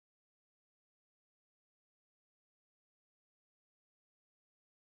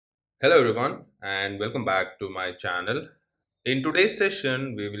Hello everyone and welcome back to my channel. In today's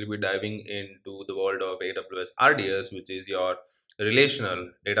session, we will be diving into the world of AWS RDS, which is your relational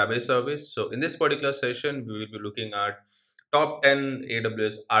database service. So in this particular session, we will be looking at top 10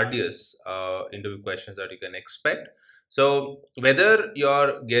 AWS RDS interview questions that you can expect. So whether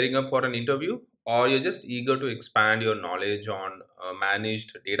you're gearing up for an interview or you're just eager to expand your knowledge on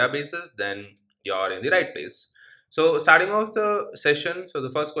managed databases, then you're in the right place. So starting off the session, so the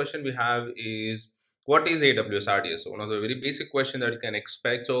first question we have is what is AWS RDS? So one of the very basic questions that you can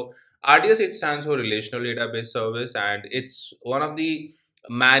expect. So RDS, it stands for Relational Database Service, and it's one of the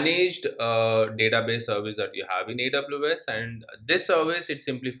managed database service that you have in AWS. And this service, it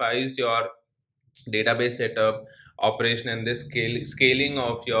simplifies your database setup, operation, and the scaling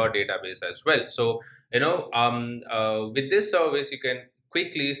of your database as well. So with this service you can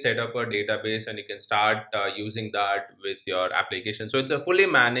quickly set up a database and you can start using that with your application. So it's a fully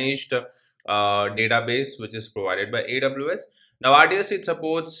managed database which is provided by AWS. Now RDS, it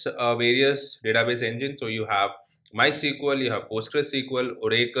supports various database engines. So you have MySQL, you have PostgreSQL,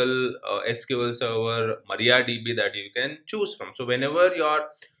 Oracle, SQL Server, MariaDB that you can choose from. So whenever you're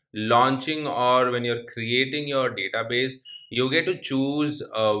launching or when you're creating your database, you get to choose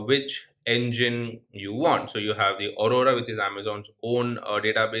which engine you want. So you have the Aurora, which is Amazon's own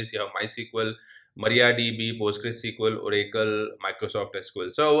database. You have MySQL, MariaDB, PostgreSQL, Oracle, Microsoft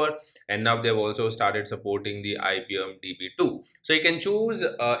SQL Server, and now they've also started supporting the IBM DB2. So you can choose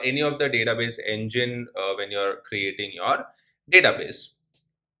any of the database engine when you're creating your database.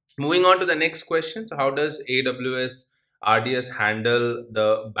 Moving on to the next question. So how does AWS RDS handle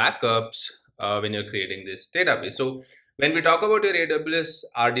the backups when you're creating this database? So when we talk about your AWS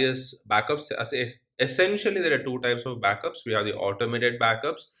RDS backups, essentially there are two types of backups. We have the automated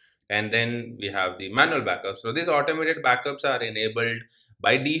backups and then we have the manual backups. So these automated backups are enabled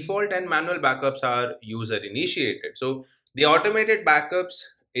by default and manual backups are user initiated. So the automated backups,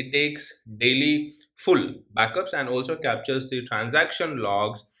 it takes daily full backups and also captures the transaction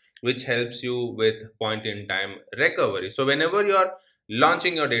logs, which helps you with point in time recovery. So whenever you're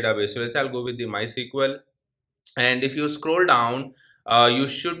launching your database, so let's say I'll go with the MySQL, and if you scroll down, you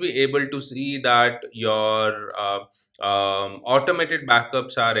should be able to see that your automated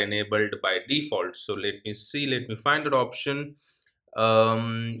backups are enabled by default. So let me see, let me find that option.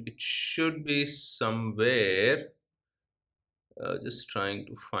 It should be somewhere. Just trying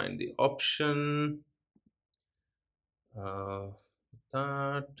to find the option.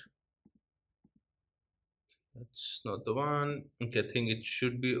 That That's not the one. Okay, I think it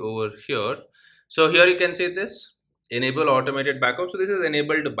should be over here. So here you can see this enable automated backup. So this is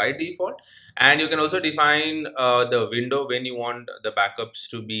enabled by default, and you can also define the window when you want the backups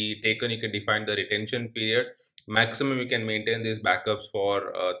to be taken. You can define the retention period. Maximum you can maintain these backups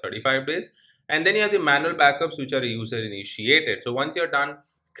for 35 days. And then you have the manual backups, which are user initiated. So once you're done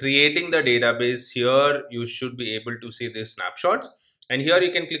creating the database, here you should be able to see these snapshots, and here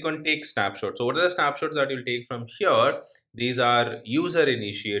you can click on take snapshot. So what are the snapshots that you'll take from here? These are user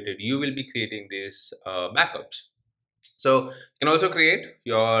initiated. You will be creating these backups. So you can also create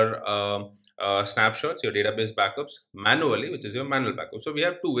your snapshots, your database backups manually, which is your manual backup. So we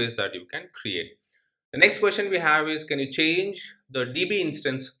have two ways that you can create. The next question we have is, can you change the DB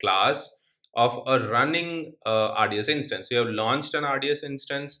instance class of a running RDS instance? So you have launched an RDS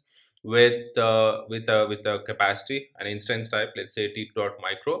instance with a capacity, an instance type, let's say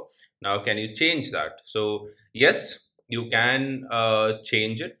t.micro. Now can you change that? So yes, you can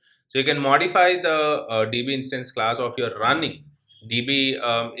change it. So you can modify the DB instance class of your running DB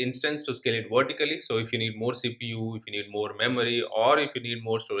instance to scale it vertically. So if you need more CPU, if you need more memory, or if you need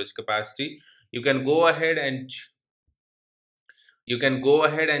more storage capacity, you can go ahead and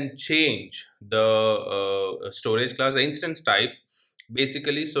change the storage class, the instance type,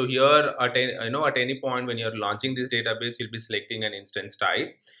 basically. So here at any point when you're launching this database, you'll be selecting an instance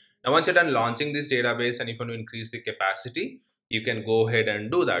type. Now once you're done launching this database and if you want to increase the capacity, you can go ahead and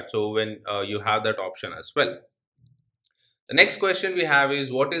do that. So when you have that option as well. The next question we have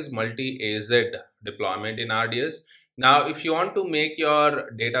is, what is multi-AZ deployment in RDS? Now if you want to make your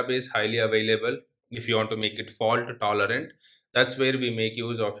database highly available, if you want to make it fault tolerant, that's where we make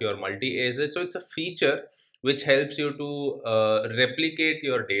use of your multi-AZ. So it's a feature which helps you to replicate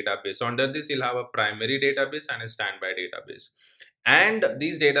your database. Under this, you'll have a primary database and a standby database. And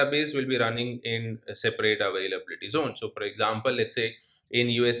these database will be running in a separate availability zone. So for example, let's say in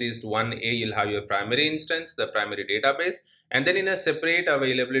US East 1A, you'll have your primary instance, the primary database, and then in a separate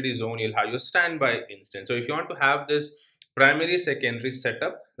availability zone, you'll have your standby instance. So if you want to have this primary secondary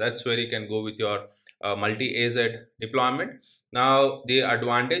setup. That's where you can go with your multi-AZ deployment. Now the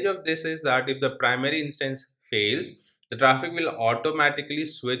advantage of this is that if the primary instance fails, the traffic will automatically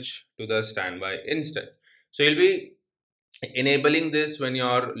switch to the standby instance. So you'll be enabling this when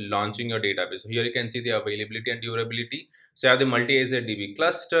you're launching your database. So here you can see the availability and durability. So you have the multi-AZ DB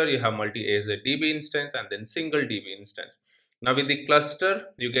cluster, you have multi-AZ DB instance, and then single DB instance. Now with the cluster,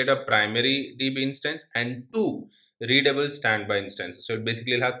 you get a primary DB instance and two readable standby instances. So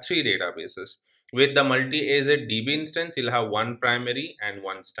basically you'll have three databases. With the multi-AZ DB instance, you'll have one primary and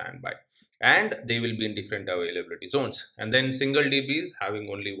one standby, and they will be in different availability zones. And then single DB is having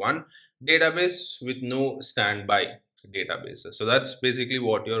only one database with no standby databases. So that's basically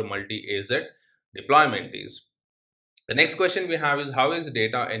what your multi-AZ deployment is. The next question we have is, how is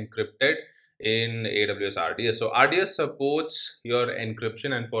data encrypted in AWS RDS? So RDS supports your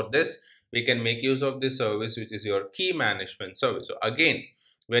encryption, and for this we can make use of this service, which is your key management service. So again,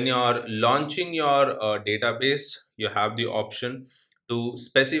 when you're launching your database, you have the option to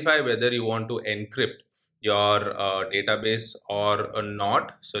specify whether you want to encrypt your database or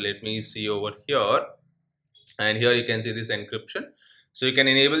not. So let me see over here, and here you can see this encryption. So you can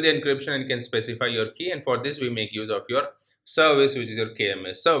enable the encryption and you can specify your key, and for this we make use of your service, which is your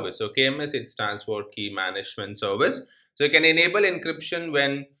KMS service. So KMS, it stands for key management service. So you can enable encryption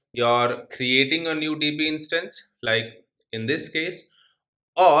when you're creating a new DB instance, like in this case,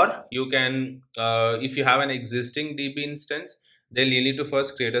 or you can if you have an existing DB instance, then you need to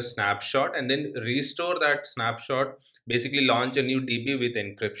first create a snapshot and then restore that snapshot, basically launch a new DB with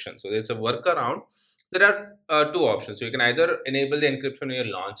encryption. So there's a workaround. There are two options. So you can either enable the encryption when you're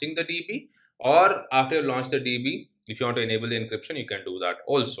launching the DB, or after you launch the DB, if you want to enable the encryption, you can do that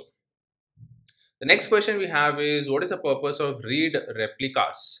also. The next question we have is, what is the purpose of read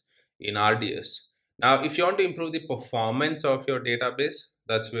replicas in RDS? Now, if you want to improve the performance of your database,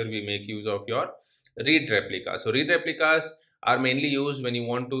 that's where we make use of your read replicas. So read replicas are mainly used when you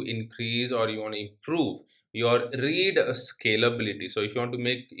want to increase or you want to improve your read scalability. So if you want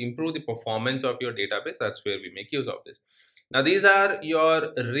to improve the performance of your database, that's where we make use of this. Now, these are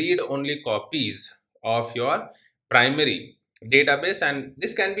your read only copies of your primary database, and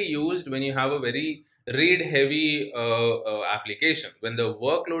this can be used when you have a very read heavy application. When the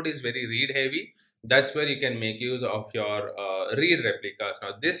workload is very read heavy, that's where you can make use of your read replicas.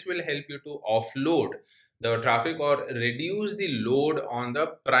 Now this will help you to offload the traffic or reduce the load on the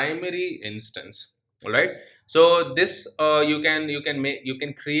primary instance. All right, so this you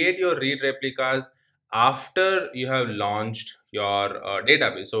can create your read replicas after you have launched your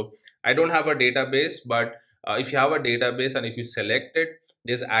database. So I don't have a database, but if you have a database and if you select it,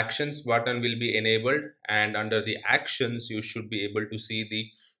 this actions button will be enabled, and under the actions you should be able to see the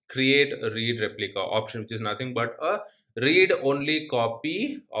create a read replica option, which is nothing but a read only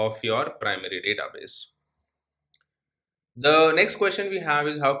copy of your primary database. The next question we have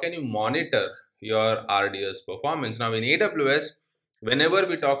is, how can you monitor your RDS performance? Now in AWS, whenever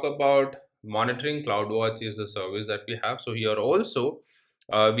we talk about monitoring, CloudWatch is the service that we have. So here also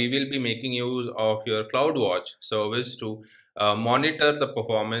we will be making use of your CloudWatch service to monitor the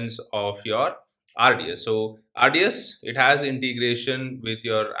performance of your RDS. So RDS, it has integration with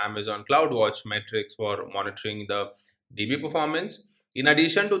your Amazon CloudWatch metrics for monitoring the DB performance. In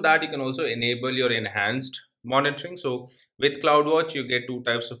addition to that, you can also enable your enhanced monitoring. So with CloudWatch, you get two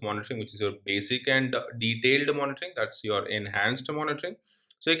types of monitoring, which is your basic and detailed monitoring. That's your enhanced monitoring.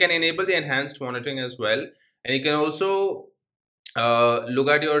 So you can enable the enhanced monitoring as well. And you can also look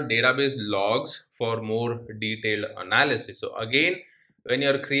at your database logs for more detailed analysis. So again, when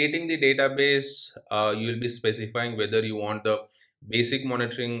you're creating the database, you will be specifying whether you want the basic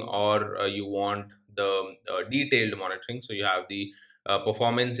monitoring or you want the detailed monitoring. So you have the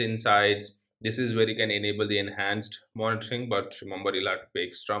performance insights. This is where you can enable the enhanced monitoring, but remember, you'll have to pay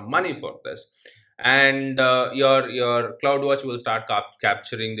extra money for this. And your CloudWatch will start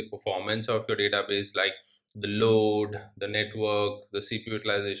capturing the performance of your database, like the load, the network, the CPU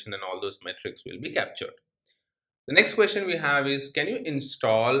utilization, and all those metrics will be captured. The next question we have is, can you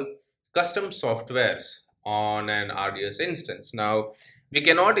install custom softwares on an RDS instance? Now, we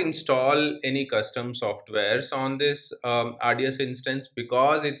cannot install any custom softwares on this RDS instance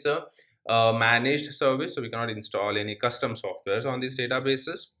because it's a managed service. So we cannot install any custom softwares on these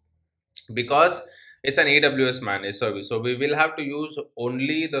databases because it's an AWS managed service. So we will have to use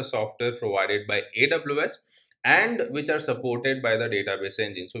only the software provided by AWS and which are supported by the database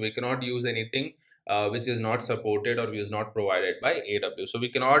engine. So we cannot use anything which is not supported or which is not provided by AWS. So we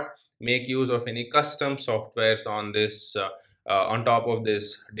cannot make use of any custom softwares on this on top of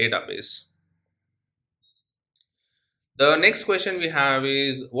this database. The next question we have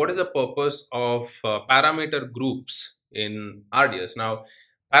is, what is the purpose of parameter groups in RDS? Now,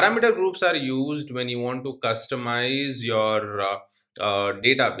 parameter groups are used when you want to customize your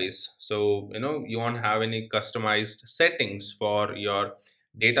database. So, you won't have any customized settings for your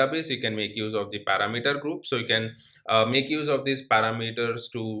database. You can make use of the parameter group. So, you can make use of these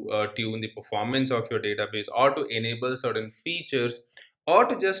parameters to tune the performance of your database, or to enable certain features, or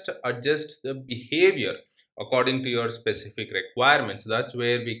to just adjust the behavior according to your specific requirements. That's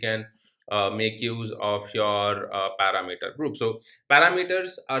where we can make use of your parameter group. So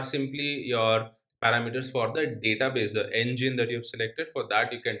parameters are simply your parameters for the database, the engine that you've selected. For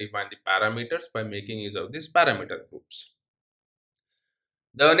that, you can define the parameters by making use of these parameter groups.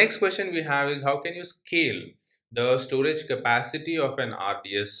 The next question we have is, how can you scale the storage capacity of an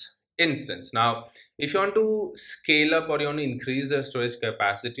RDS instance? Now, if you want to scale up, or you want to increase the storage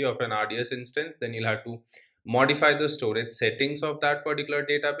capacity of an RDS instance, then you'll have to modify the storage settings of that particular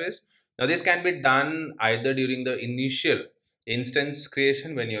database. Now, this can be done either during the initial instance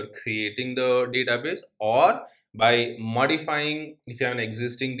creation when you're creating the database, or by modifying. If you have an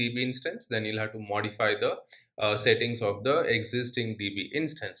existing DB instance, then you'll have to modify the settings of the existing DB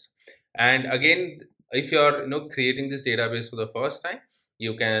instance. And again, if you're creating this database for the first time,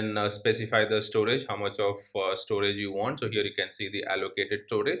 you can specify the storage, how much of storage you want. So here you can see the allocated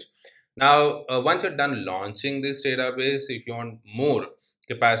storage. Now, once you're done launching this database, if you want more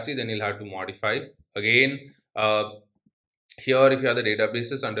capacity, then you'll have to modify again. Here, if you have the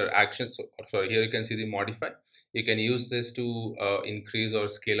databases under actions, sorry, here you can see the modify. You can use this to increase or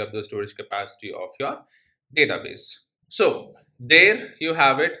scale up the storage capacity of your database. So there you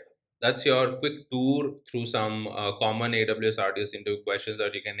have it. That's your quick tour through some common AWS RDS interview questions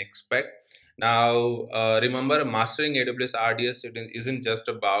that you can expect. Now, remember, mastering AWS RDS isn't just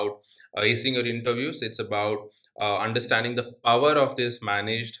about acing your interviews. It's about understanding the power of these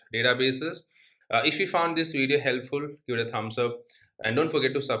managed databases. If you found this video helpful, give it a thumbs up, and don't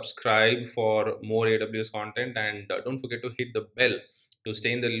forget to subscribe for more AWS content, and don't forget to hit the bell to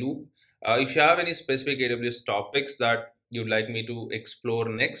stay in the loop. If you have any specific AWS topics that you'd like me to explore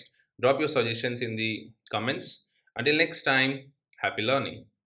next, drop your suggestions in the comments. Until next time, happy learning.